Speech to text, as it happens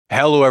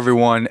Hello,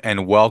 everyone,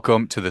 and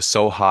welcome to the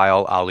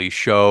Sohile Ali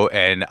Show.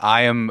 And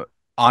I am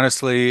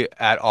honestly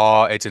at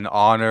awe. It's an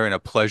honor and a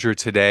pleasure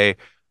today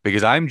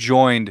because I'm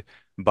joined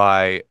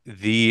by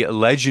the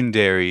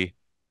legendary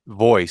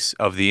voice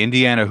of the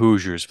Indiana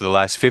Hoosiers for the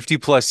last 50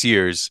 plus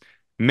years,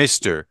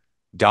 Mr.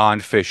 Don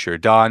Fischer.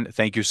 Don,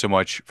 thank you so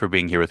much for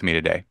being here with me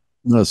today.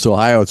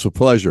 Sohile, it's a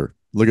pleasure.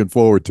 Looking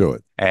forward to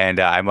it. And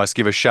I must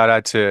give a shout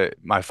out to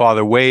my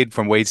father, Wade,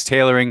 from Wade's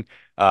Tailoring,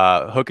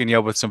 hooking you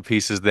up with some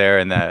pieces there.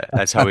 And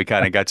that's how we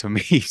kind of got to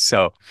meet.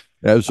 So,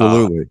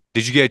 Absolutely.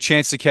 did you get a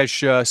chance to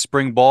catch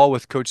spring ball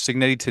with Coach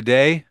Signetti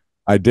today?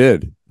 I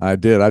did. I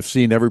did. I've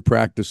seen every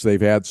practice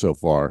they've had so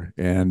far,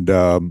 and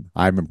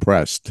I'm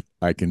impressed.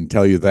 I can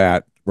tell you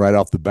that right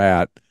off the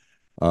bat.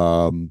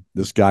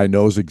 This guy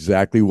knows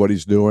exactly what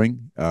he's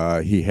doing.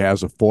 He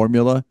has a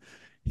formula.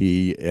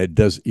 He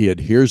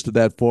adheres to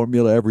that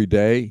formula every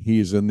day.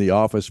 He's in the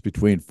office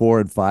between 4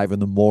 and 5 in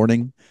the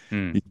morning.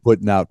 Hmm. He's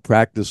putting out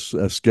practice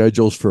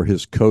schedules for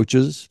his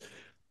coaches.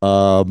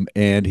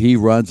 And he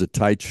runs a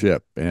tight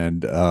ship.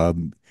 And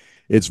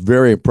it's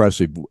very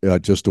impressive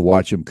just to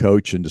watch him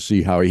coach and to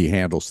see how he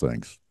handles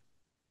things.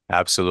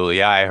 Absolutely.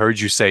 Yeah, I heard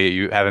you say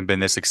you haven't been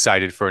this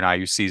excited for an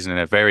IU season in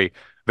a very,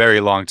 very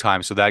long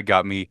time. So that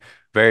got me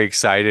very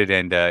excited.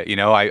 And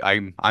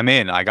I'm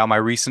in. I got my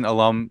recent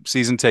alum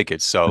season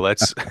tickets. So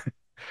let's see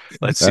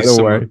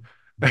That way.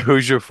 some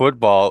Hoosier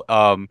football.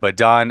 But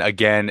Don,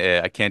 again,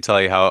 I can't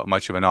tell you how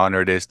much of an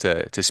honor it is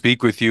to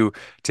speak with you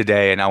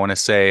today. And I want to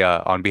say,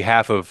 on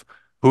behalf of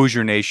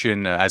Hoosier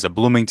Nation, as a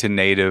Bloomington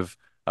native,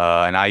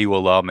 an IU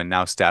alum, and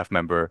now staff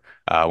member,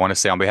 I want to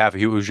say on behalf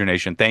of Hoosier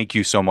Nation, thank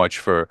you so much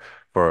for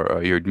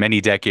your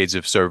many decades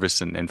of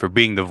service and for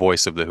being the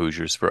voice of the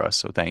Hoosiers for us.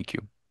 So thank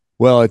you.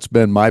 Well, it's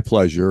been my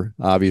pleasure.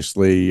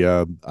 Obviously,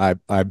 I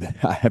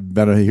have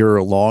been here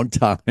a long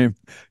time.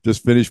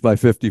 Just finished my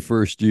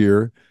 51st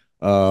year,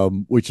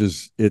 which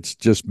is it's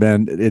just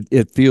been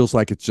it feels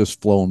like it's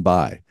just flown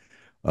by.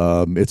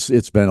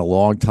 It's been a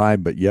long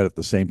time, but yet at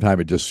the same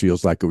time, it just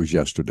feels like it was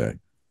yesterday.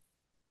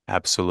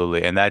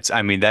 Absolutely. And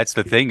I mean, that's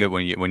the thing that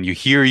when you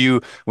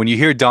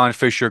hear Don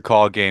Fischer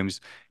call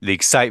games, the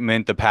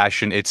excitement, the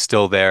passion, it's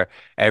still there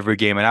every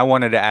game. And I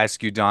wanted to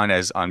ask you, Don,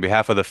 as on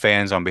behalf of the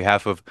fans, on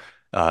behalf of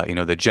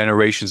the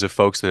generations of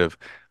folks that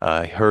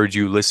have heard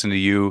you, listened to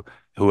you,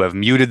 who have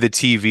muted the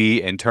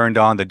TV and turned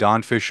on the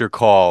Don Fischer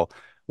call,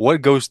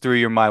 what goes through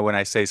your mind when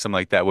I say something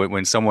like that?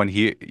 When someone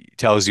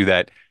tells you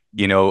that,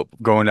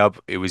 growing up,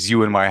 it was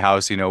you in my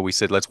house, we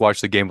said, let's watch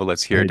the game, but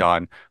let's hear Right.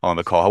 Don on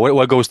the call.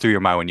 What goes through your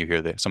mind when you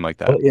hear this, something like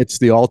Well, that? it's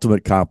the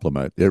ultimate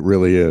compliment. It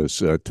really is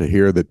to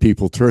hear that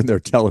people turn their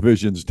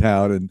televisions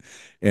down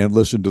and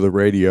listen to the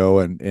radio,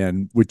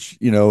 and which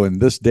in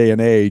this day and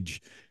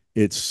age,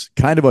 it's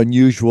kind of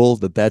unusual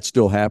that that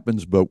still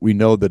happens, but we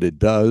know that it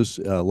does.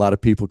 A lot of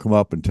people come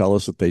up and tell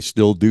us that they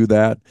still do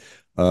that.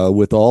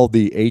 With all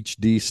the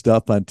HD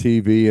stuff on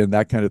TV and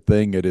that kind of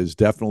thing, it has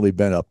definitely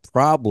been a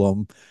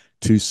problem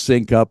to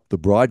sync up the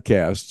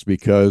broadcasts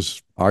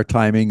because our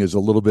timing is a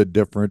little bit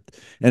different,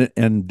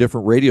 and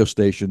different radio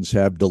stations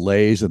have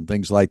delays and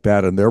things like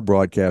that in their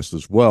broadcast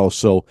as well.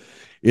 So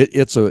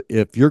it's a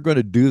if you're going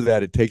to do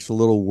that, it takes a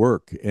little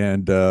work.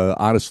 And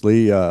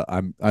honestly,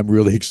 I'm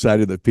really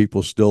excited that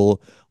people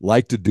still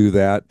like to do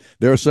that.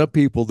 There are some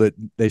people that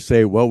they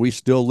say, "Well, we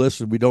still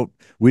listen. We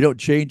don't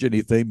change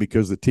anything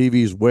because the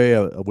TV is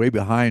way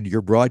behind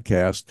your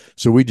broadcast,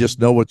 so we just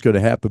know what's going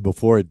to happen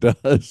before it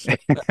does."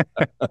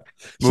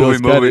 So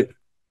Moving, moving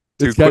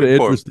too it's kind of quick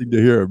for. interesting to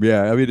hear him.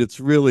 Yeah, I mean, it's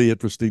really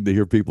interesting to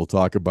hear people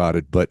talk about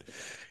it. But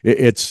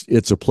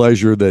it's a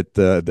pleasure that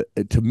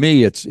to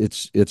me,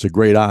 it's a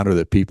great honor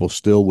that people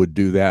still would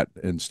do that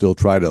and still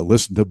try to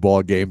listen to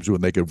ball games when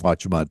they can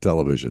watch them on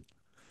television.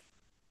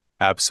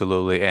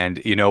 Absolutely. And,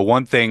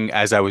 one thing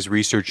as I was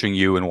researching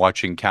you and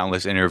watching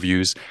countless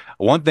interviews,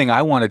 one thing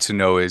I wanted to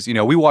know is,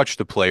 we watch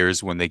the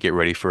players when they get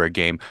ready for a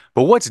game,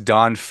 but what's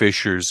Don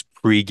Fisher's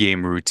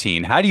pregame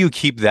routine? How do you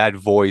keep that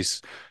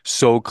voice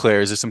so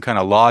clear? Is there some kind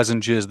of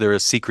lozenges? Is there a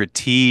secret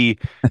tea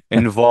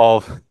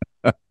involved?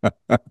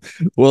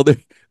 Well,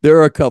 there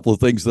are a couple of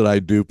things that I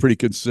do pretty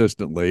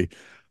consistently.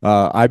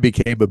 I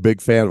became a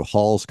big fan of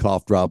Hall's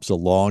cough drops a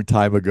long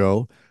time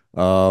ago.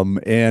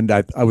 And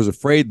I was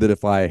afraid that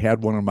if I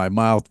had one in my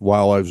mouth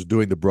while I was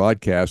doing the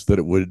broadcast, that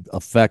it would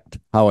affect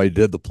how I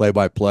did the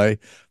play-by-play.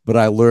 But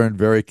I learned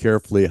very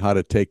carefully how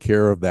to take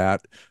care of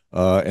that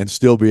and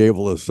still be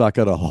able to suck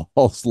at a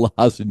Hall's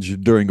lozenge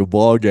during a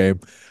ball game.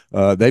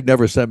 They've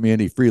never sent me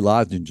any free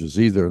lozenges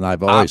either, and I,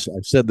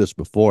 I've said this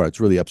before. It's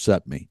really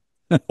upset me.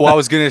 well, I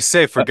was gonna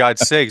say, for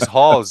God's sakes,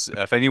 Halls,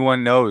 if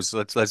anyone knows,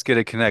 let's get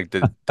a connect.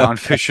 The Don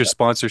Fisher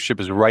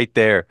sponsorship is right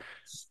there.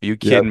 Are you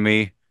Yeah. kidding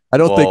me? I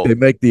don't think they Well,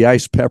 make the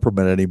ice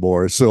peppermint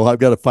anymore, so I've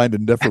got to find a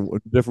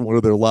different one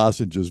of their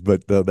lozenges.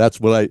 But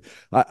that's what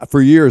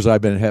for years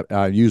I've been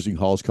using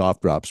Hall's cough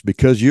drops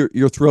because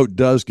your throat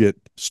does get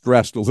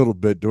stressed a little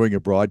bit during a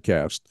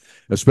broadcast,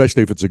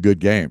 especially if it's a good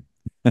game.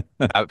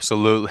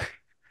 absolutely.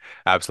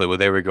 Absolutely. Well,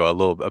 there we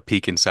go. A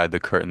peek inside the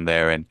curtain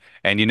there, and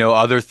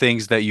other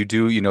things that you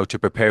do, to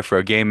prepare for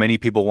a game. Many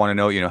people want to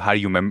know, how do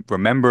you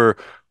remember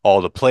all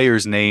the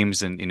players'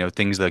 names and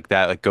things like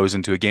that that goes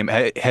into a game.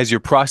 Has your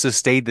process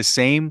stayed the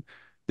same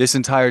this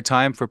entire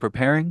time for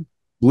preparing?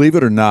 Believe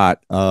it or not,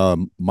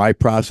 my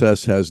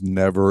process has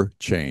never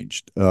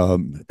changed,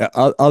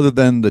 other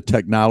than the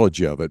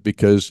technology of it,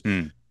 because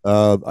Hmm.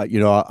 I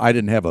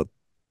didn't have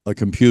a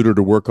computer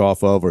to work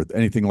off of or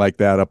anything like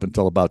that up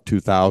until about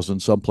 2000,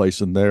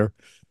 someplace in there.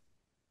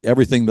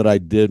 Everything that I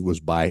did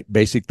was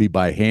basically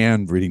by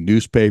hand, reading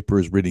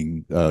newspapers,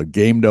 reading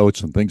game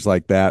notes, and things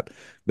like that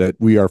that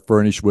we are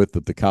furnished with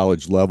at the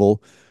college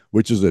level,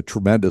 which is a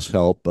tremendous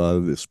help.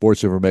 The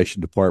sports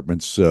information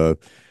departments at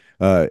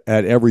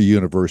every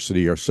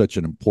university are such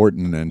an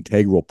important and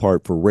integral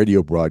part for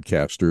radio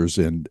broadcasters,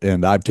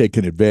 and I've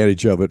taken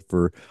advantage of it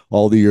for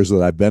all the years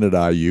that I've been at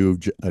IU.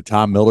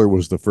 Tom Miller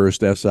was the first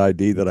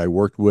SID that I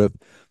worked with.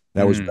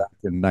 That was Hmm. back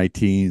in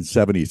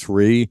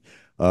 1973.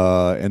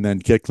 And then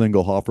Kit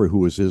Klingelhofer, who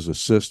was his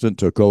assistant,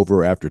 took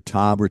over after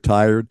Tom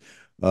retired.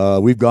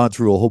 We've gone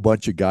through a whole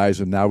bunch of guys,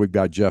 and now we've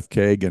got Jeff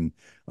Kagan,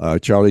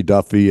 Charlie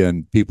Duffy,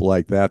 and people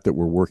like that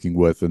we're working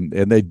with, and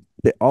they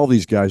all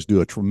these guys do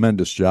a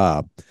tremendous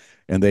job,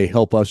 and they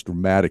help us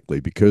dramatically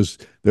because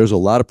there's a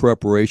lot of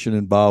preparation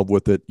involved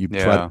with it. You try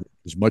to Yeah. get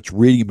as much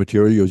reading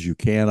material as you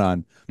can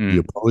on the Hmm.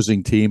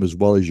 opposing team as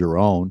well as your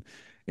own,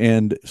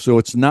 and so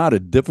it's not a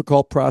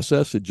difficult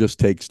process. It just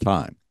takes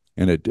time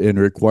and it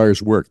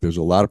requires work. There's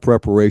a lot of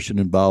preparation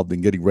involved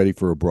in getting ready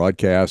for a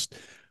broadcast,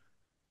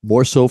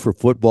 more so for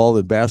football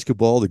than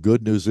basketball. The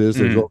good news is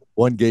there's Hmm. only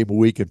one game a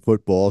week in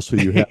football, so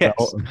you have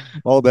Yes.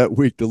 all that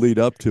week to lead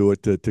up to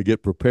it to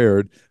get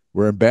prepared.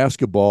 Where in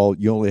basketball,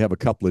 you only have a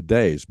couple of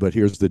days. But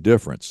here's the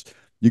difference: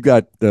 you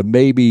got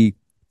maybe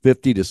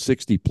 50 to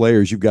 60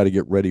 players you've got to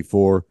get ready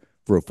for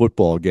a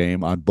football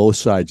game on both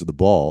sides of the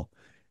ball.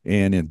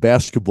 And in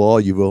basketball,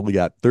 you've only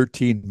got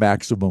 13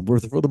 maximum.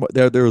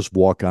 There's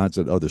walk-ons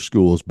at other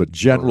schools, but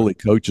Sure. generally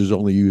coaches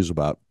only use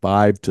about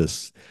five to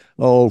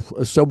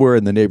somewhere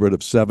in the neighborhood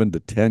of 7 to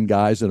 10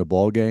 guys in a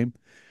ball game.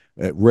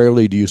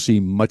 Rarely do you see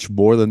much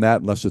more than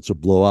that unless it's a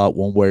blowout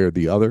one way or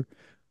the other.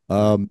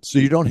 Right. So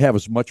you don't have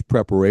as much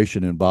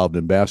preparation involved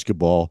in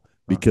basketball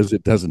Sure. because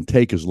it doesn't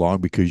take as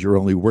long because you're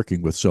only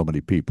working with so many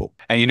people.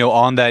 And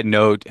on that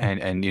note,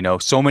 and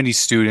so many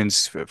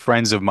students,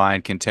 friends of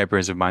mine,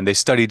 contemporaries of mine, they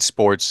studied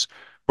sports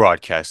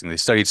broadcasting. They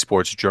studied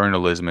sports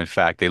journalism. In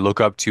fact, they look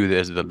up to you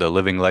as the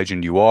living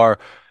legend you are.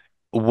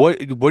 What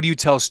do you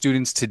tell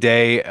students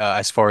today,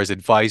 as far as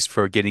advice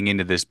for getting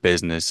into this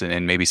business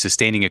and maybe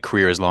sustaining a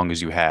career as long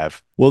as you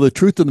have? Well, the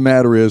truth of the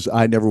matter is,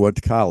 I never went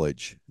to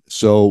college.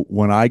 So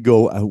when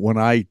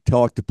I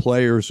talk to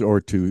players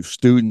or to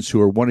students who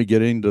are want to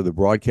get into the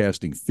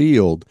broadcasting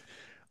field,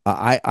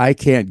 I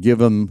can't give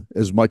them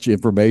as much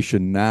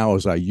information now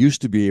as I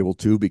used to be able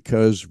to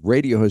because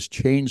radio has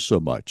changed so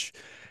much.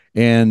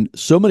 And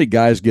so many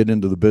guys get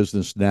into the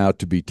business now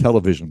to be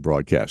television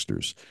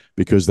broadcasters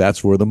because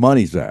that's where the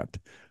money's at.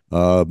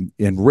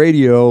 In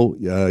radio,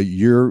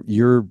 you're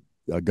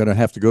going to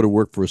have to go to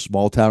work for a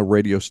small town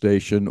radio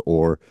station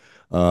or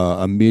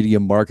a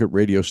medium market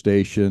radio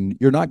station.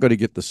 You're not going to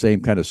get the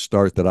same kind of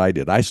start that I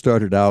did. I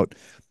started out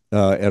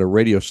at a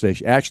radio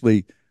station.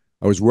 Actually,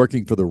 I was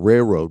working for the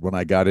railroad when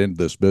I got into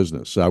this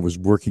business. I was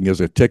working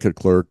as a ticket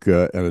clerk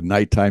at a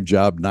nighttime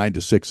job, 9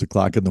 to 6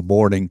 o'clock in the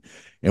morning.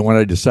 And when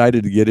I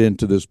decided to get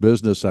into this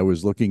business, I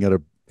was looking at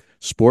a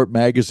sport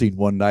magazine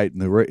one night in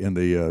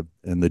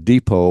the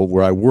depot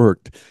where I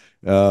worked,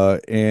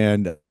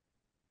 and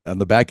on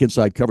the back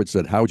inside cover it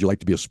said, "How would you like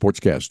to be a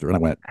sportscaster?" And I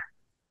went,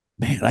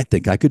 "Man, I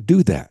think I could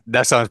do that."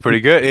 That sounds pretty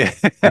good.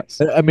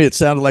 Yes. I mean, it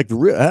sounded like the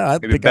real. I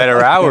Maybe think I'd better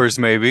like that. hours,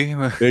 maybe.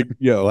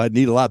 I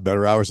need a lot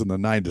better hours than the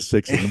 9 to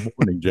 6 in the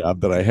morning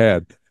job that I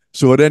had.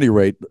 So at any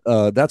rate,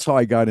 that's how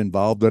I got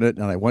involved in it.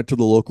 And I went to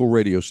the local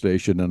radio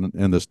station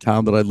in this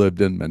town that I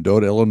lived in,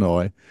 Mendota,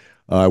 Illinois.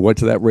 I went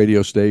to that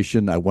radio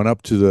station. I went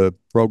up to the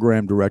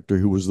program director,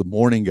 who was the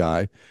morning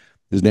guy.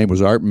 His name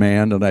was Art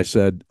Mann, and I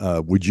said,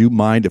 "Would you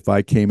mind if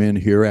I came in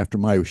here after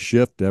my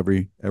shift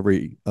every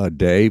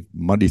day,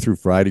 Monday through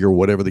Friday, or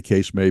whatever the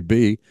case may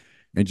be,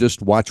 and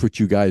just watch what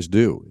you guys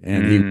do?"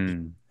 And he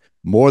Mm.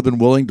 more than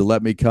willing to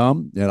let me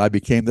come, and I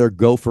became their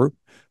gopher.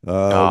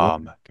 Oh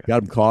my God. Got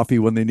them coffee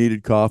when they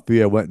needed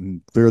coffee. I went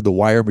and cleared the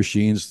wire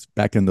machines.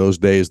 Back in those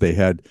days, they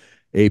had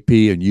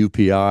AP and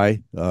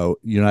UPI,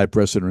 United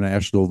Press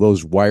International,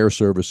 those wire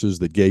services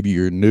that gave you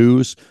your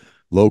news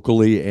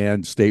locally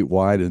and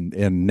statewide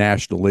and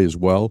nationally as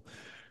well.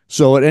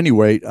 So at any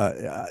rate,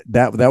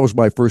 that was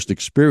my first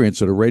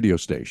experience at a radio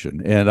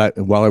station. And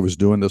while I was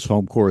doing this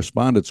home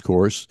correspondence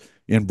course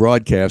in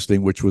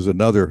broadcasting, which was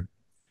another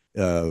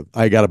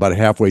I got about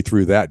halfway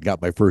through that and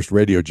got my first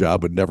radio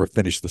job and never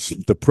finished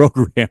the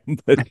program.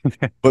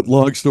 But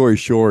long story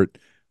short,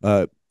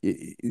 the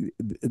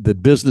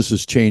business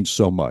has changed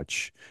so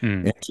much.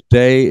 Mm. And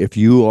today, if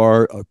you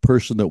are a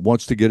person that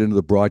wants to get into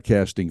the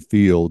broadcasting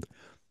field,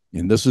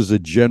 and this is a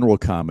general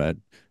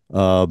comment,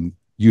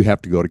 you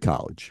have to go to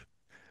college.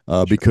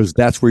 Sure. because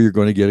that's where you're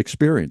going to get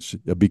experience.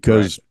 Right.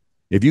 Because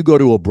if you go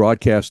to a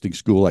broadcasting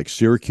school like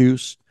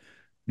Syracuse,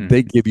 Mm.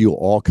 they give you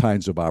all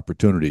kinds of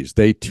opportunities.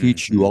 They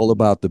teach you Hmm. all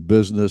about the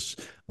business,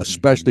 Hmm.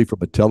 especially from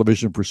a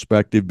television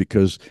perspective,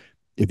 because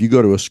if you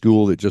go to a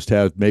school that just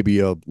has maybe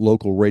a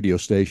local radio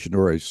station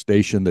or a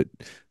station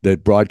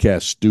that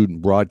broadcasts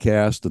student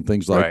broadcast and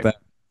things like Right.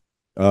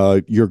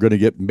 that, you're going to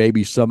get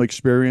maybe some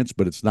experience,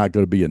 but it's not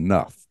going to be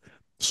enough.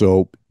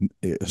 So,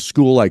 a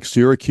school like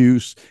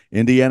Syracuse,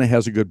 Indiana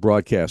has a good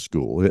broadcast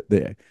school.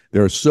 There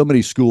are so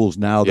many schools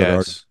now that are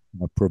Yes.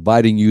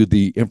 providing you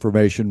the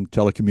information,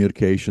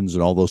 telecommunications,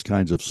 and all those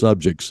kinds of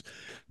subjects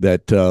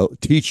that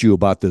teach you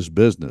about this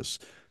business.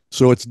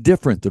 So, it's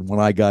different than when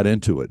I got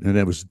into it. And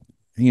it was,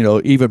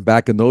 even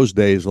back in those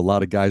days, a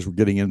lot of guys were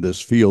getting into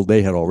this field.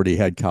 They had already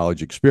had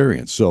college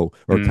experience, or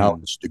Mm.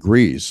 college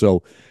degrees.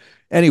 So,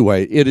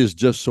 anyway, it is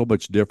just so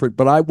much different.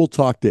 But I will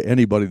talk to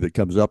anybody that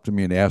comes up to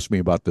me and asks me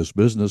about this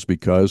business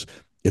because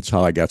it's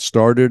how I got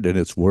started and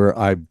it's where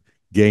I've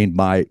gained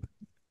my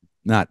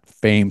not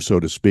fame, so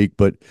to speak,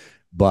 but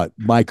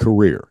my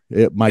career.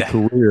 My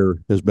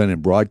career has been in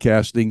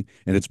broadcasting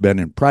and it's been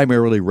in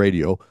primarily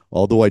radio.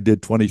 Although I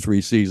did 23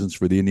 seasons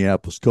for the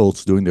Indianapolis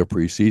Colts doing their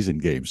preseason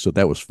games, so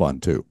that was fun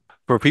too.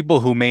 For people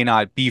who may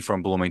not be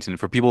from Bloomington,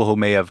 for people who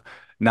may have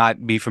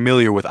not be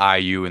familiar with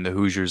IU and the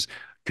Hoosiers,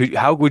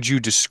 how would you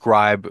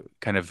describe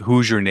kind of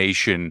Hoosier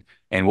Nation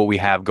and what we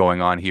have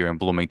going on here in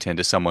Bloomington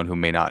to someone who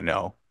may not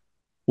know?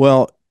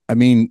 Well, I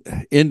mean,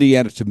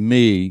 Indiana to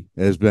me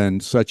has been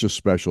such a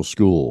special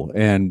school.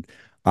 And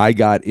I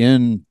got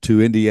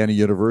into Indiana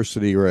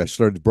University, or I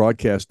started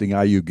broadcasting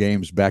IU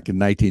games back in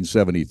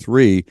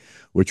 1973,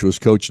 which was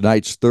Coach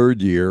Knight's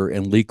third year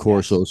and Lee Yes.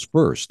 Corso's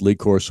first. Lee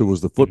Corso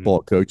was the Hmm.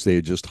 football coach they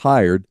had just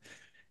hired.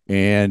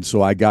 And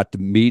so I got to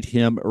meet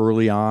him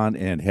early on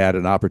and had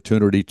an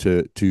opportunity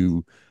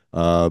to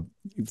uh,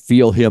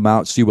 feel him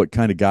out, see what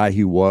kind of guy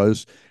he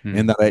was.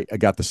 And Mm. then I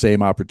got the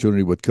same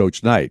opportunity with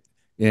Coach Knight.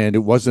 And it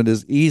wasn't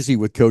as easy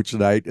with Coach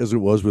Knight as it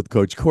was with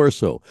Coach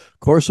Corso.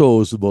 Corso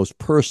was the most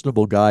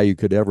personable guy you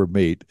could ever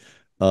meet,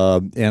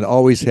 and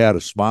always had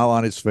a smile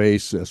on his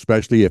face,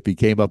 especially if he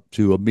came up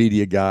to a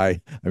media guy.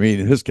 I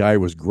mean, this guy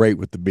was great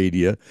with the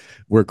media,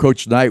 where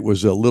Coach Knight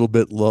was a little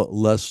bit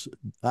less.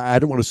 I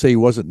don't want to say he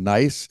wasn't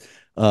nice.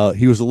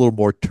 He was a little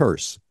more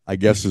terse, I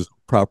guess is the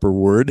proper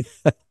word.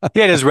 He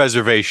had his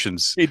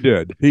reservations. He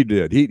did. He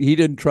did. He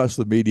didn't trust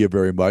the media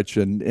very much,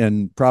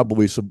 and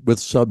probably with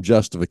some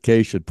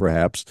justification,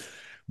 perhaps.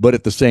 But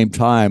at the same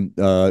time,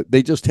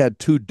 they just had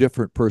two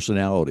different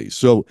personalities.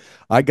 So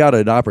I got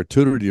an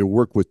opportunity to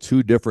work with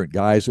two different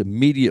guys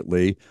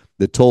immediately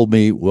that told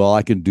me, well,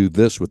 I can do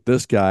this with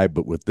this guy,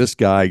 but with this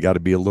guy, I got to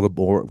be a little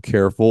more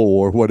careful,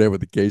 or whatever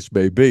the case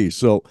may be.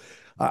 So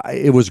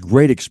it was a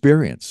great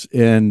experience,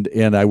 and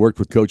I worked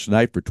with Coach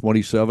Knight for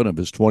 27 of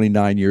his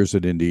 29 years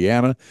at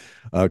Indiana.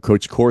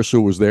 Coach Corso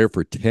was there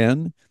for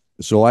 10.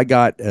 So I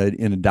got an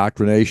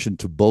indoctrination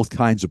to both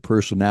kinds of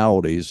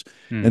personalities.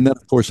 And Mm. then,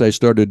 of course, I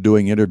started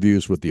doing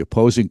interviews with the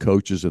opposing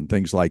coaches and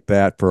things like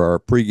that for our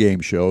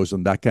pregame shows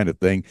and that kind of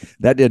thing.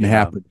 That didn't Yeah.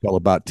 happen until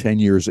about 10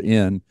 years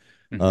in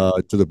Hmm.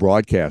 to the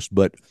broadcast.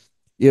 But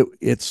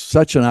it's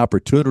such an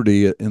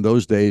opportunity in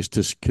those days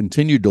to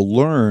continue to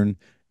learn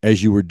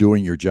as you were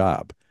doing your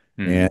job.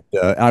 Mm.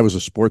 And I was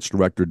a sports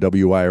director at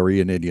WIRE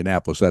in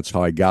Indianapolis. That's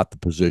how I got the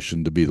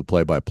position to be the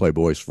play-by-play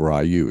voice for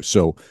IU.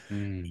 So,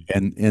 Mm.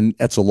 and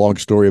that's a long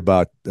story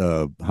about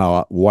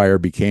how Wire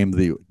became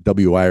the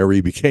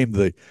WIRE became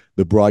the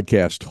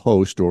broadcast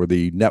host or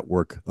the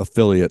network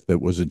affiliate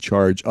that was in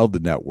charge of the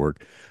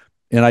network.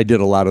 And I did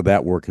a lot of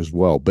that work as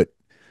well. But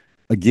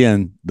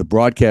again, the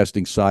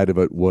broadcasting side of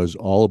it was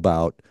all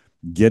about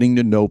getting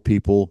to know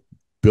people,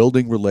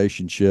 building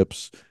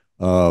relationships,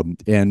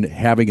 and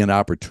having an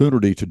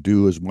opportunity to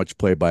do as much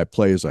play by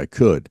play as I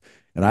could.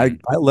 And I, Mm.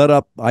 I let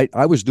up,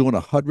 I was doing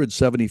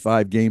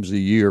 175 games a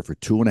year for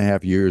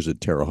 2.5 years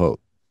at Terre Haute.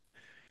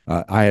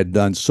 I had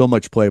done so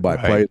much play by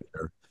Right. play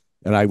there,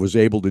 and I was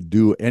able to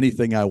do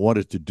anything I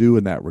wanted to do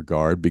in that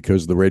regard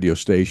because the radio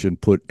station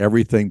put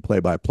everything play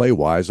by play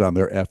wise on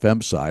their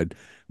FM side.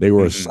 They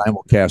were a Hmm.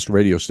 simulcast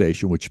radio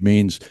station, which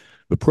means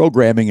the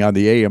programming on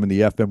the AM and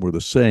the FM were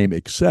the same,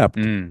 except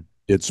Mm.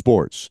 did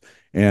sports.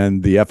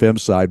 And the FM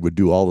side would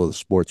do all of the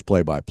sports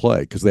play by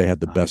play because they had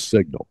the I best see.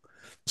 signal.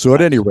 So,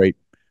 at I any see. rate,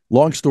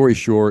 long story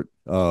short,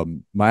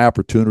 my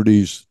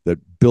opportunities that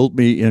built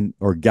me in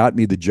or got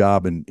me the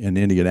job in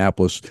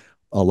Indianapolis,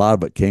 a lot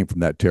of it came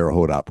from that Terre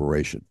Haute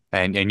operation.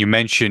 And you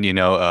mentioned,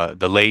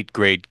 the late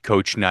great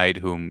Coach Knight,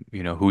 whom,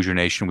 Hoosier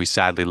Nation we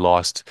sadly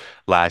lost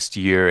last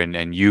year,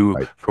 and you,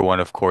 Right. for one,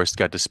 of course,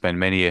 got to spend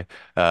many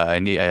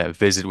a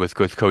visit with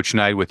Coach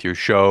Knight with your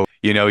show.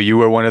 You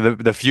were one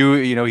of the few,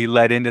 he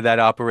led into that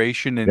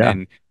operation Yeah.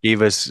 and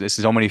gave us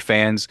so many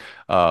fans,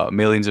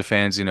 millions of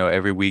fans,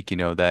 every week,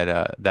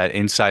 that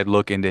inside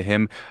look into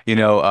him.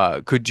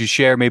 Could you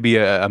share maybe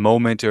a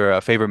moment or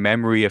a favorite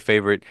memory, a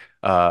favorite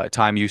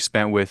time you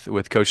spent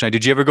with Coach Knight?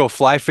 Did you ever go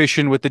fly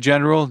fishing with the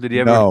general? Did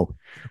you ever? No.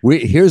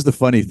 Here's the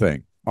funny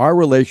thing. our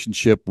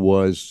relationship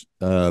was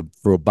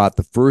for about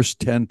the first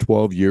 10,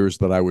 12 years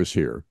that I was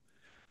here.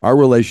 Our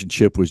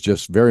relationship was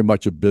just very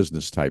much a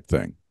business type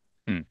thing.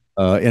 Hmm.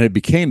 And it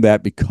became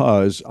that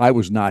because I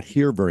was not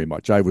here very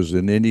much. I was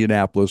in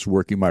Indianapolis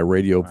working my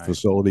radio Right.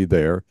 facility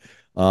there.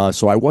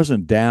 So I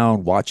wasn't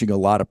down watching a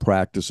lot of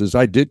practices.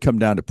 I did come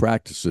down to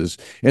practices.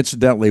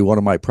 Incidentally, one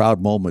of my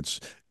proud moments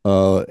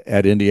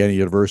at Indiana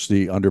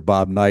University under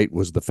Bob Knight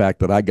was the fact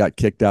that I got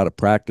kicked out of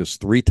practice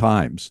 3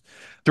 times.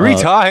 Three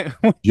Uh, times.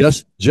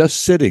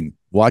 just sitting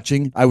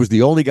watching. I was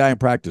the only guy in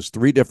practice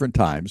 3 different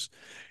times,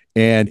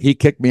 and he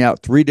kicked me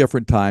out 3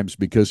 different times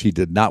because he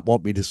did not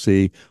want me to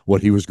see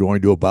what he was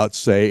going to about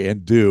say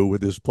and do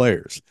with his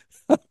players.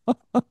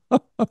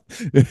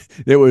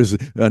 It was,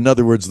 in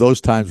other words,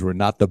 those times were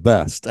not the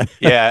best.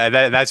 Yeah,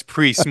 that's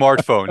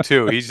pre-smartphone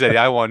too. He said,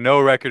 "I want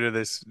no record of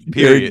this,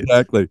 period."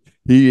 Exactly.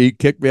 He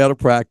kicked me out of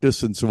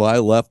practice, and so I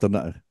left,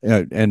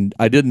 and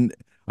I didn't.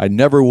 I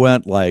never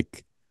went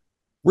like,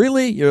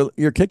 really,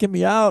 you're kicking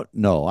me out?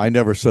 No, I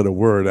never said a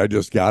word. I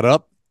just got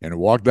up and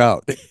walked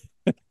out.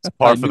 It's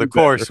I par for the knew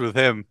better. course with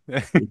him.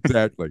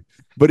 Exactly.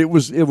 But it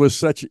was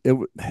such it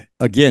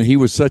again, he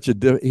was such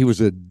he was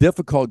a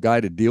difficult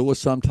guy to deal with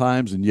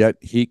sometimes, and yet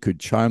he could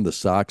charm the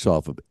socks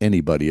off of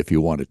anybody if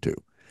you wanted to.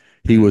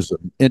 He Hmm. was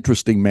an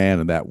interesting man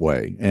in that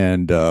way.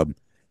 And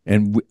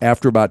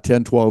after about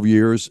 10, 12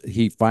 years,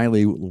 he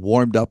finally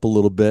warmed up a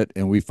little bit,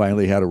 and we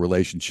finally had a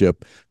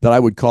relationship that I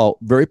would call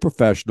very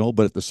professional,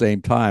 but at the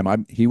same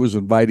time, he was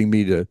inviting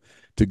me to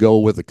go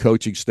with the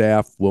coaching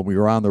staff when we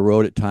were on the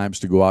road at times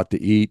to go out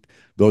to eat,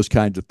 those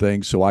kinds of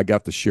things. So I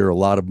got to share a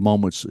lot of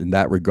moments in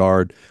that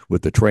regard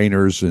with the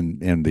trainers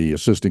and the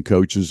assistant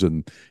coaches,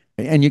 and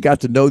you got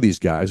to know these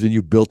guys, and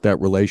you built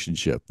that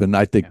relationship. And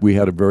I think Yeah. we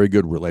had a very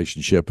good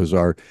relationship as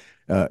our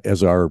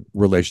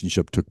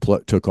relationship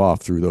took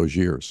off through those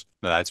years.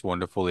 No, that's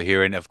wonderful to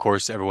hear. And of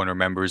course, everyone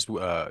remembers,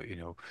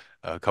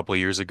 a couple of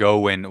years ago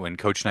when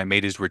Coach Knight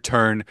made his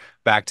return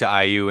back to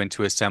IU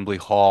into Assembly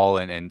Hall,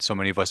 and so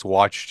many of us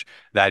watched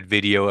that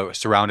video,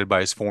 surrounded by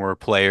his former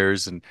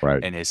players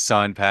Right. and his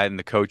son Pat and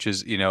the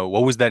coaches.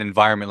 What was that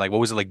environment like? What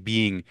was it like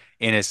being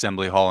in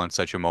Assembly Hall in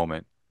such a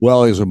moment?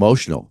 Well, it was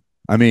emotional.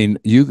 I mean,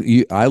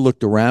 I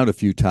looked around a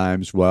few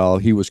times while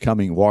he was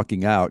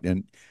walking out,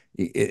 and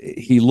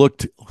he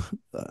looked,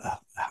 uh,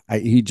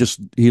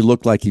 he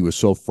looked like he was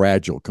so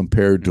fragile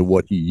compared to Mm,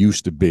 what he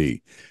used to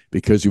be,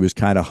 because he was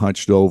kind of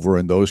hunched over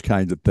and those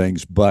kinds of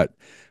things. But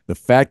the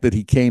fact that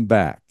he came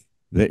back,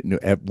 that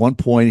at one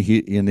point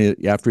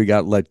after he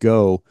got let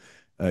go,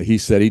 he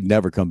said he'd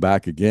never come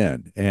back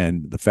again.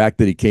 And the fact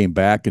that he came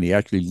back and he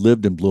actually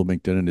lived in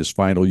Bloomington in his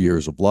final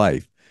years of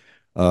life,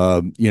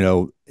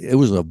 it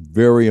was a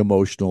very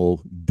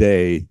emotional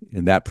day,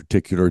 in that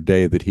particular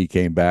day that he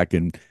came back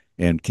and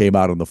came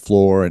out on the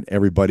floor, and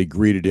everybody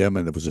greeted him,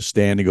 and there was a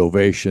standing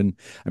ovation.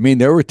 I mean,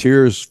 there were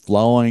tears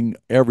flowing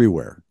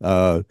everywhere.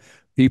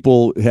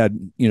 People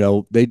had,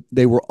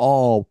 they were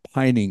all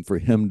pining for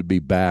him to be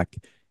back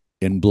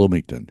in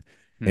Bloomington.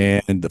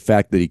 mm, And the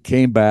fact that he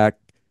came back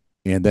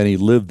and then he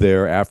lived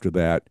there after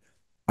that,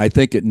 I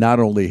think it not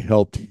only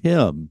helped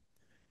him,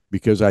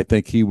 because I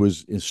think he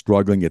was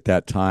struggling at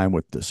that time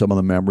with some of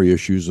the memory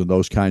issues and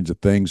those kinds of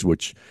things,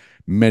 which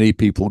many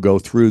people go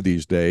through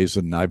these days.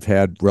 And I've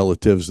had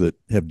relatives that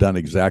have done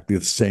exactly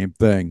the same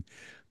thing.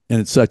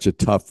 And it's such a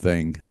tough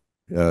thing,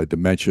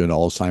 dementia and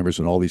Alzheimer's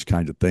and all these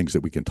kinds of things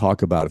that we can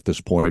talk about at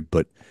this point.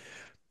 But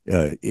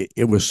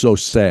it was so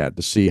sad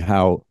to see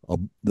how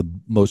the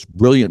most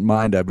brilliant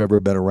mind I've ever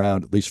been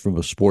around, at least from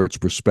a sports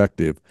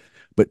perspective.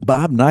 But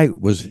Bob Knight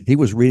was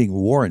reading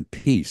War and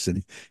Peace,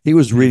 and he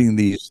was mm, reading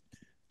these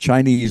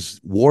Chinese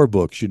war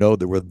books,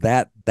 that were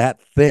that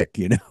thick.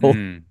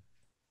 mm,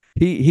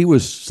 He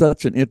was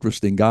such an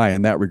interesting guy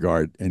in that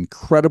regard,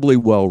 incredibly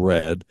well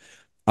read.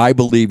 I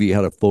believe he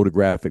had a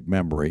photographic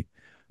memory.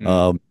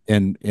 mm.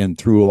 And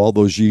through all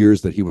those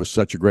years that he was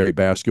such a great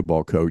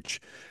basketball coach,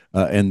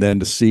 and then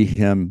to see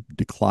him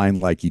decline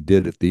like he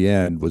did at the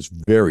end was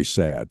very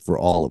sad for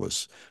all of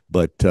us.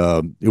 But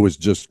it was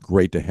just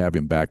great to have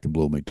him back in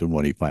Bloomington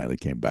when he finally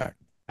came back.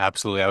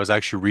 Absolutely. I was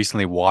actually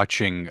recently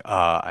watching,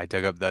 I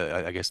dug up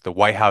I guess the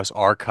White House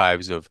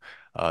archives of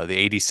the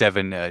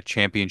 '87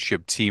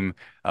 championship team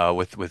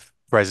with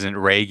President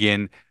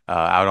Reagan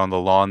out on the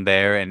lawn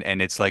there.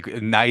 And it's like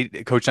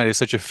Coach Knight is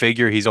such a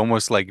figure. He's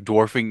almost like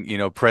dwarfing,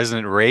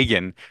 President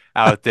Reagan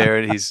out there.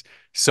 And he's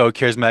so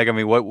charismatic. I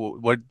mean,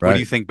 what do Right.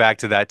 you think back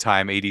to that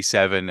time,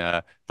 '87,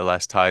 the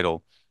last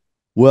title?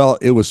 Well,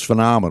 it was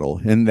phenomenal,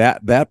 and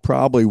that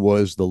probably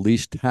was the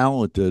least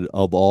talented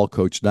of all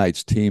Coach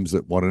Knight's teams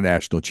that won a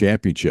national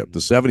championship. The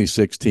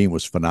 '76 team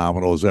was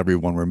phenomenal, as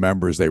everyone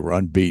remembers. They were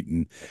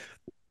unbeaten.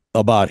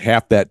 About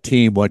half that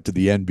team went to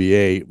the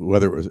NBA,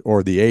 whether it was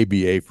or the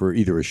ABA for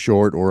either a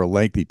short or a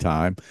lengthy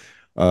time.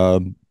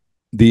 Um,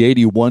 the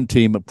 '81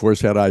 team, of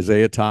course, had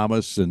Isaiah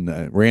Thomas and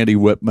Randy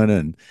Whitman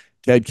and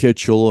Ted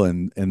Kitchell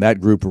and that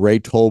group, Ray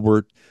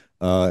Tolbert,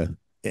 uh,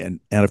 and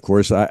of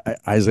course,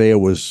 Isaiah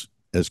was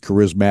as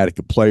charismatic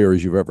a player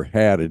as you've ever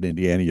had at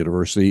Indiana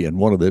University, and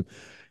one of the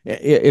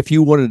If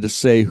you wanted to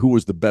say who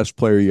was the best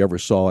player you ever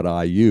saw at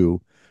IU,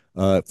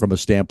 from a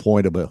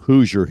standpoint of a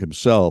Hoosier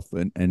himself,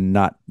 and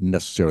not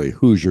necessarily a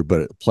Hoosier,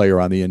 but a player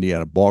on the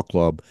Indiana ball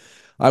club,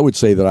 I would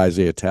say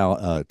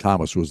that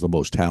Thomas was the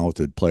most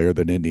talented player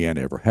that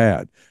Indiana ever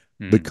had.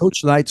 But Mm,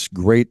 Coach Knight's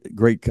great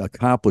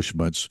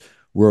accomplishments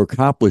were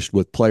accomplished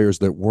with players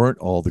that weren't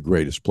all the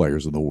greatest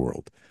players in the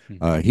world.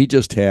 mm, He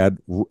just had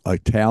a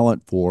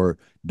talent for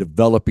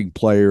developing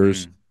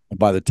players. mm. And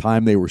by the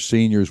time they were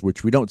seniors,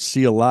 which we don't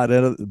see a lot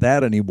of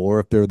that anymore,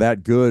 if they're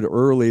that good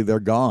early, they're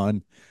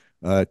gone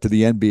to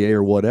the NBA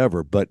or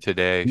whatever. But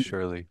Today,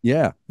 surely.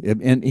 yeah,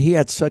 and he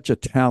had such a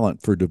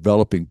talent for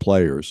developing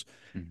players.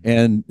 Mm,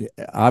 And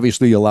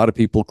obviously, a lot of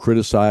people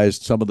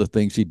criticized some of the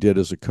things he did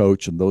as a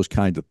coach and those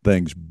kinds of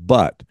things.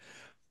 But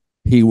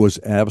he was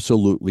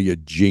absolutely a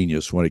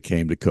genius when it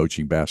came to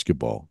coaching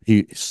basketball.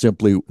 He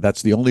simply,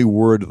 that's the only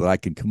word that I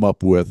can come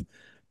up with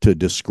to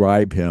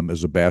describe him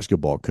as a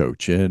basketball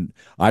coach. And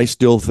I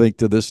still think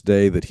to this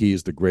day that he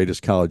is the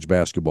greatest college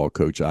basketball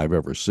coach I've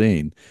ever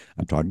seen.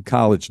 I'm talking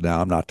college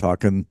now. I'm not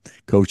talking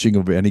coaching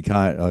of any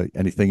kind,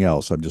 anything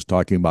else. I'm just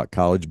talking about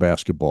college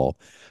basketball.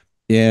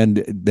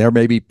 And there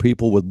may be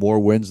people with more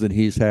wins than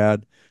he's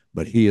had,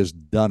 but he has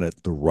done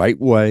it the right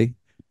way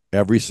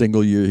every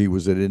single year he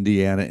was at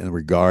Indiana in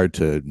regard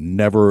to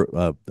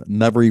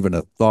never even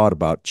a thought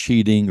about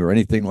cheating or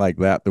anything like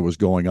that was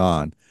going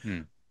on.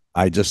 mm,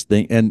 I just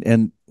think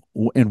and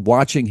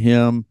watching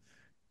him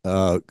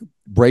uh,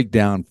 break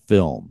down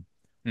film,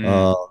 mm,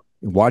 uh,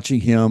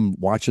 watching him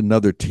watch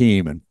another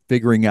team and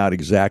figuring out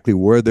exactly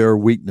where their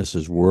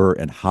weaknesses were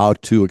and how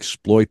to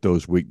exploit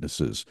those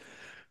weaknesses,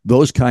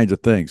 those kinds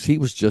of things. He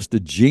was just a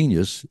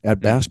genius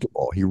at mm.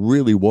 basketball. He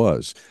really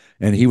was.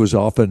 And he was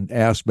often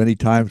asked many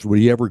times, would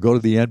he ever go to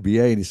the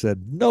NBA? And he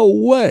said, no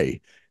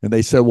way. And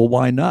they said, well,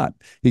 why not?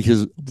 He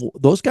says,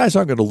 those guys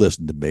aren't going to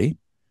listen to me.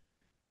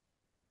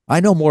 I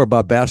know more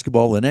about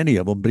basketball than any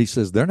of them, but he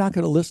says, they're not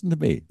going to listen to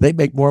me. They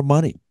make more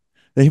money.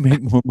 They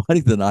make more money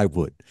than I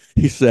would.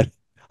 He said,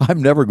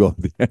 I'm never going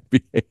to the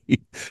NBA.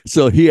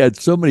 So he had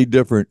so many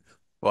different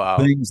Wow.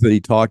 things that he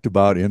talked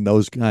about in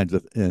those kinds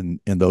of in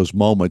those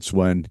moments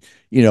when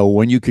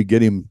when you could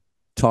get him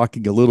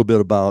talking a little bit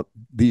about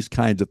these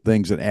kinds of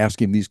things and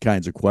asking these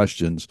kinds of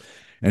questions,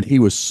 and he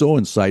was so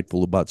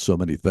insightful about so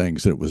many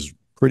things that it was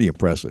pretty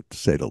impressive to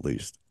say the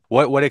least.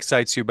 What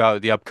excites you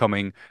about the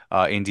upcoming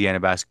Indiana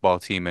basketball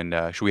team, and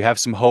should we have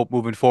some hope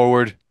moving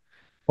forward?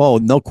 Oh,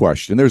 no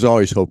question. There's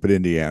always hope at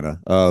Indiana.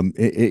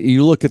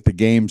 You look at the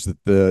games that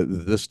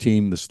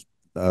this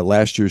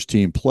last year's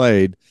team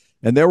played,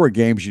 and there were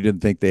games you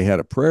didn't think they had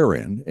a prayer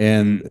in,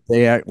 Mm, and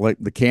they act like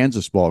the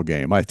Kansas ball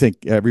game. I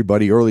think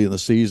everybody early in the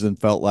season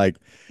felt like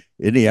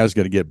Indiana's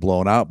going to get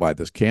blown out by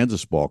this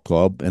Kansas ball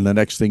club, and the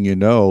next thing you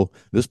know,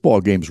 this ball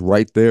game's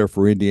right there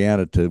for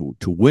Indiana to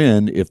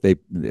win if they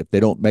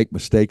don't make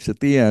mistakes at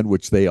the end,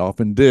 which they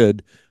often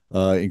did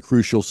in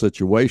crucial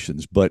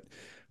situations. But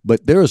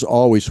there is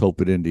always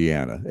hope at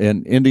Indiana,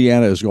 and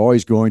Indiana is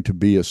always going to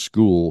be a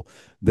school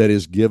that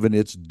is given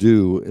its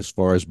due as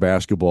far as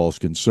basketball is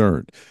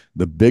concerned.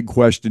 The big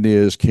question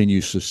is, can you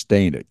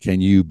sustain it?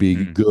 Can you be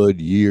mm, good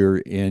year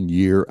in,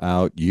 year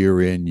out, year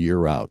in,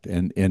 year out?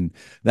 And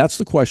that's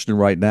the question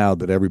right now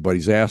that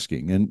everybody's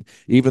asking. And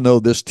even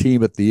though this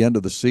team at the end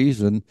of the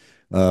season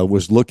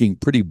was looking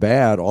pretty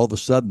bad, all of a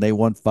sudden they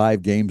won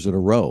 5 games in a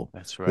row.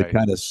 that's That right.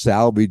 kind of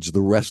salvaged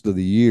the rest of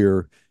the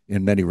year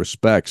in many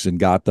respects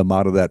and got them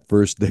out of that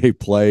first day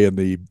play in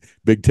the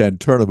Big Ten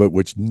tournament,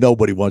 which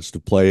nobody wants to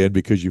play in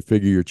because you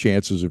figure your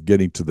chances of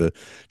getting to the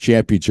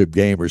championship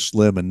game are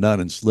slim and none,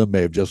 and Slim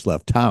may have just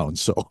left town.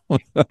 So,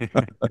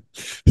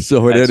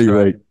 so at That's any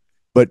right. rate,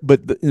 but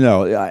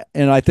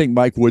and I think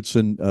Mike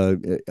Woodson,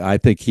 I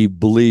think he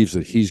believes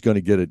that he's going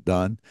to get it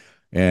done.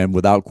 And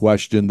without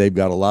question, they've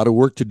got a lot of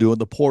work to do in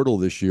the portal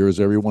this year. As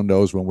everyone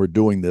knows, when we're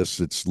doing this,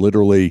 it's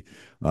literally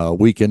a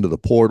week into the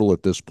portal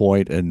at this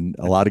point, and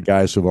a lot of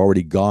guys have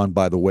already gone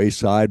by the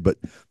wayside. But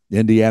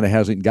Indiana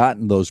hasn't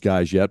gotten those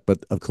guys yet.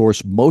 But of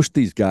course, most of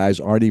these guys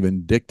aren't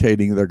even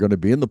dictating they're going to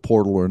be in the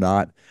portal or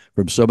not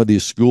from some of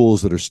these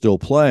schools that are still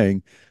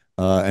playing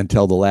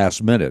until the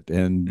last minute.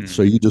 And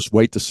so Mm. you just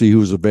wait to see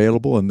who's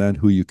available and then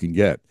who you can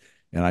get.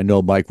 And I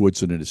know Mike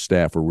Woodson and his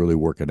staff are really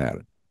working at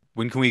it.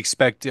 When can we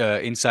expect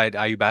Inside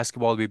IU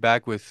Basketball to be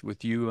back with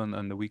you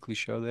on the weekly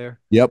show there?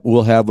 Yep,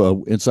 we'll have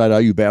a Inside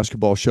IU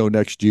basketball show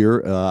next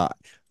year.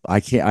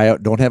 I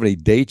don't have any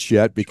dates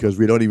yet because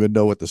we don't even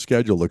know what the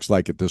schedule looks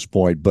like at this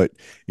point. But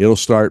it'll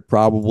start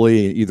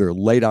probably either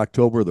late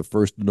October, or the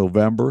 1st of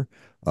November.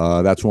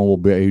 That's when we'll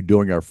be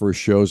doing our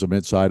first shows of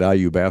Inside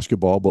IU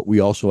basketball. But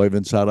we also have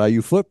Inside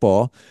IU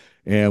football,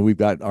 and we've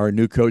got our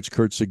new coach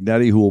Kurt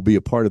Signetti who will be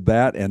a part of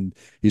that. And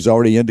he's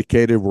already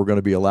indicated we're going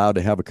to be allowed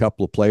to have a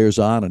couple of players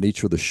on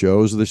each of the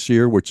shows this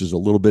year, which is a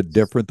little bit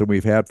different than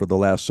we've had for the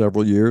last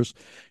several years,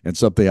 and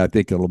something I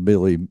think it'll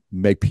really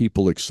make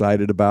people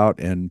excited about,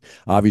 and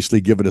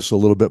obviously giving us a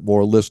little bit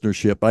more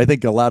listenership. I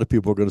think a lot of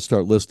people are going to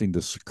start listening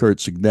to Kurt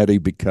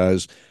Signetti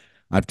because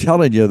I'm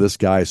telling you, this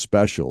guy is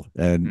special,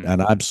 and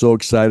Mm. I'm so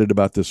excited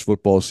about this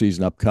football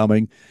season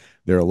upcoming.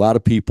 There are a lot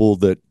of people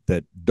that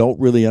don't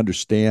really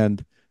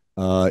understand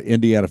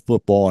Indiana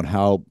football and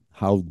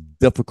how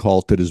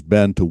difficult it has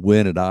been to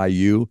win at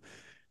IU.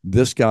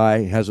 This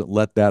guy hasn't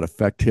let that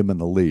affect him in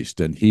the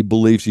least, and he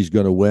believes he's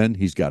going to win.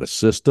 He's got a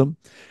system,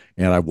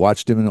 and I've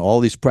watched him in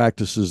all these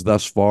practices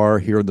thus far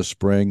here in the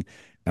spring,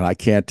 and I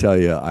can't tell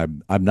you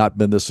I've not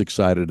been this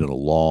excited in a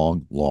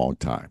long, long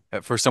time.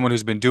 For someone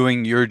who's been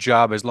doing your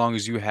job as long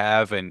as you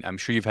have, and I'm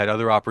sure you've had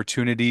other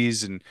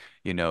opportunities and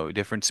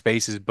different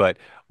spaces, but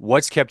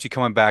what's kept you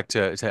coming back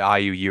to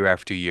IU year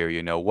after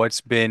year? What's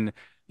been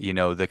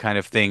the kind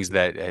of things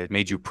that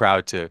made you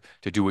proud to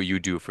do what you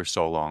do for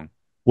so long?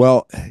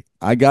 Well,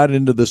 I got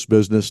into this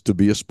business to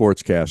be a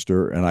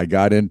sportscaster, and I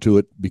got into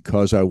it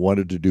because I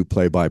wanted to do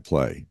play by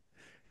play.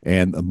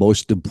 And the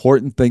most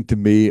important thing to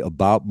me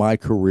about my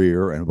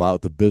career and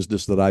about the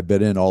business that I've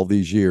been in all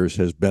these years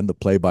has been the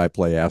play by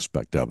play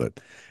aspect of it.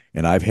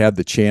 And I've had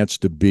the chance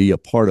to be a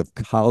part of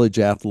college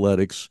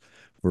athletics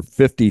for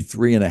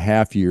 53 and a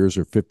half years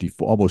or 50,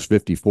 almost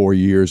 54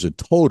 years in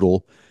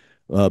total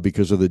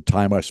because of the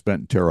time I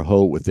spent in Terre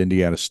Haute with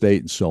Indiana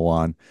State and so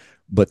on.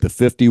 But the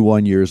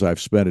 51 years I've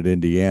spent at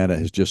Indiana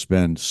has just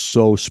been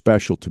so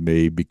special to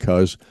me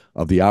because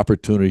of the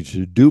opportunity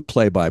to do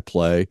play by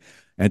play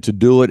and to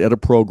do it at a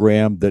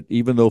program that,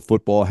 even though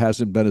football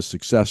hasn't been as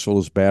successful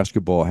as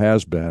basketball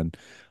has been,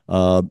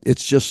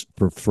 it's just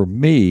for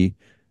me,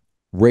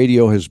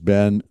 radio has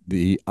been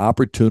the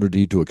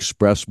opportunity to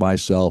express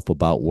myself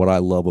about what I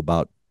love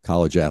about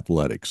college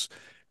athletics.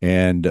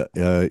 And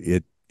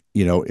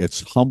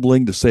it's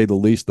humbling to say the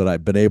least that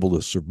I've been able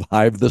to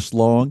survive this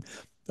long,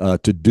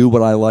 to do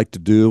what I like to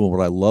do and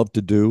what I love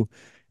to do.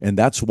 And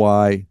that's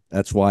why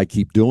I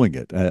keep doing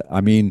it.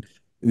 I mean,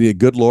 the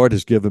good Lord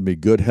has given me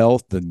good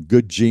health and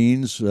good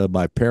genes.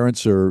 My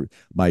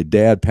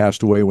dad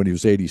passed away when he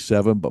was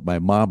 87, but my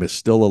mom is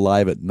still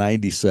alive at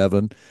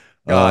 97.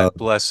 Uh, God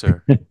bless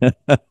her.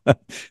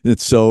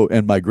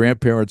 and my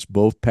grandparents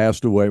both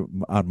passed away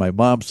on my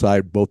mom's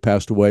side, both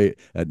passed away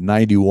at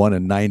 91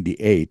 and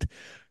 98.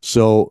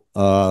 So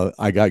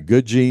I got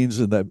good genes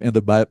in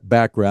the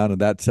background,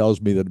 and that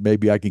tells me that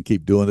maybe I can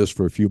keep doing this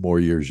for a few more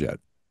years yet.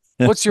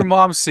 What's your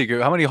mom's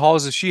secret? How many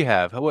halls does she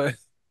have? What,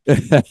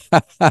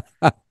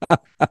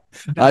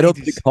 I don't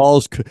 90. think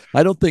Halls.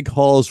 I don't think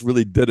Halls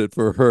really did it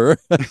for her.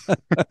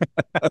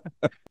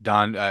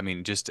 Don, I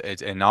mean, just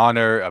it's an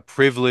honor, a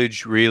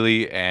privilege,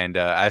 really. And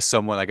as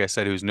someone, like I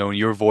said, who's known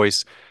your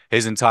voice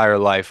his entire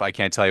life, I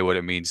can't tell you what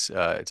it means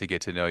to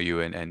get to know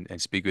you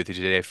and speak with you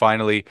today.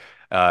 Finally,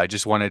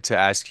 just wanted to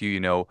ask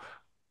you,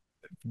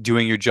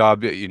 doing your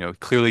job,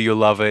 clearly you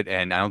love it,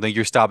 and I don't think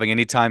you're stopping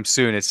anytime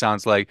soon. It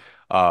sounds like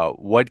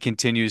what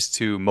continues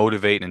to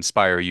motivate and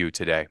inspire you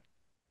today?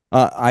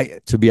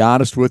 To be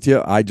honest with you,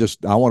 I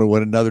want to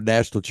win another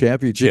national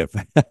championship.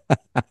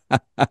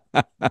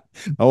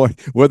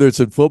 Whether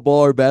it's in football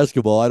or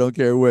basketball, I don't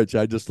care which.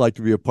 I just like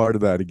to be a part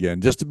of that again.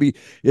 Just to be,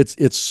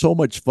 it's so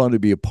much fun to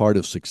be a part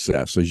of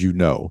success, as you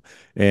know.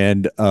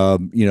 And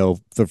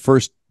the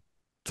first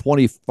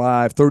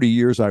 25, 30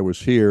 years I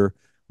was here,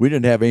 we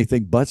didn't have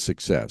anything but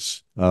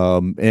success.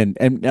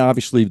 And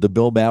obviously the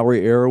Bill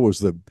Mallory era was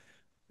the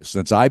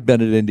since I've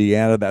been at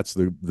Indiana, that's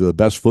the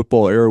best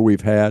football era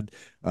we've had.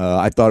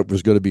 I thought it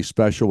was going to be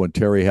special when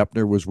Terry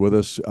Hepner was with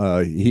us.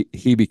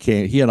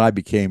 He and I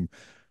became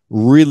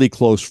really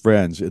close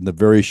friends in the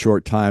very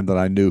short time that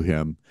I knew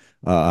him.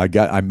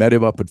 I met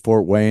him up in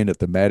Fort Wayne at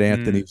the Matt Mm.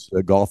 Anthony's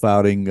golf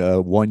outing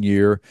one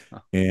year, Huh.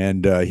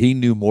 and he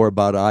knew more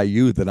about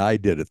IU than I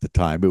did at the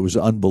time. It was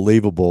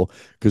unbelievable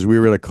because we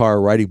were in a car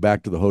riding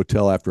back to the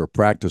hotel after a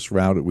practice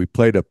round that we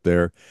played up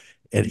there,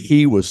 and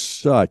he was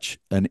such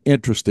an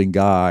interesting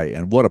guy,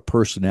 and what a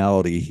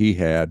personality he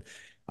had.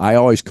 I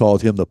always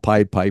called him the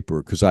Pied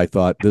Piper because I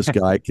thought this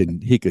guy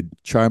he could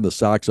charm the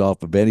socks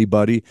off of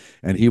anybody,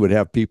 and he would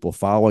have people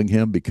following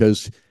him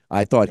because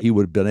I thought he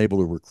would have been able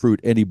to recruit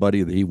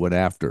anybody that he went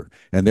after.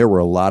 And there were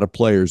a lot of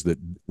players that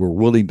were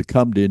willing to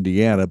come to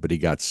Indiana, but he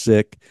got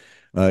sick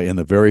in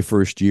the very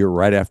first year,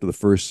 right after the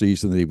first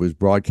season that he was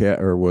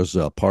broadcast or was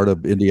part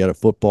of Indiana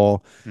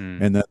football.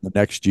 Mm. And then the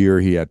next year,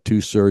 he had two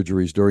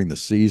surgeries during the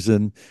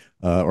season,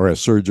 or a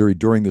surgery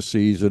during the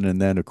season,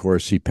 and then of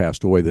course he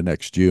passed away the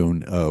next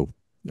June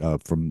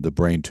from the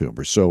brain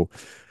tumor. So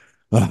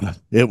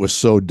it was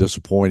so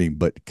disappointing,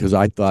 but because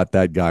I thought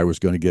that guy was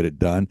going to get it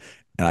done.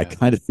 And I Yeah.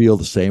 kind of feel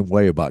the same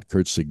way about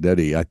Kurt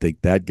Signetti. I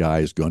think that guy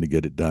is going to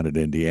get it done in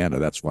Indiana.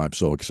 That's why I'm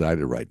so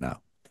excited right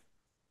now.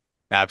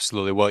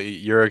 Absolutely. Well,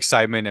 your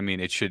excitement, I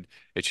mean, it should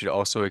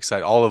also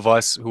excite all of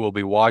us who will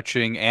be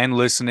watching and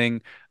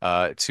listening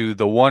to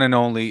the one and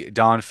only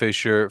Don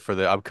Fischer for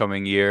the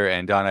upcoming year.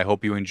 And Don, I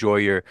hope you enjoy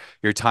your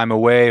time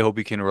away. Hope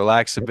you can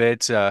relax a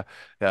bit,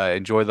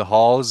 enjoy the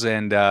halls,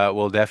 and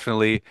we'll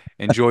definitely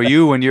enjoy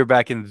you when you're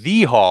back in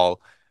the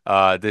hall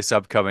this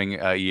upcoming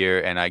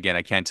year. And again,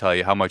 I can't tell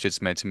you how much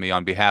it's meant to me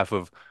on behalf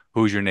of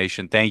Hoosier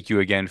Nation. Thank you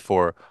again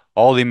for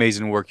all the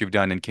amazing work you've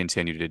done and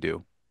continue to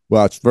do.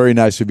 Well, it's very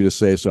nice of you to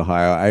say so,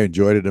 Sohile. I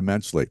enjoyed it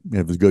immensely.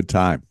 It was a good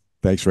time.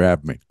 Thanks for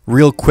having me.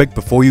 Real quick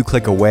before you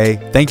click away,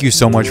 thank you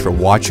so much for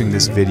watching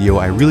this video.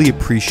 I really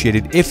appreciate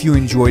it. If you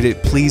enjoyed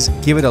it, please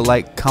give it a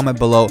like, comment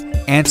below,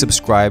 and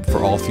subscribe for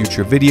all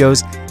future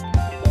videos.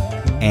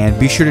 And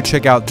be sure to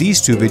check out these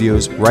two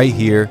videos right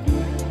here.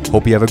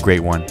 Hope you have a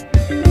great one.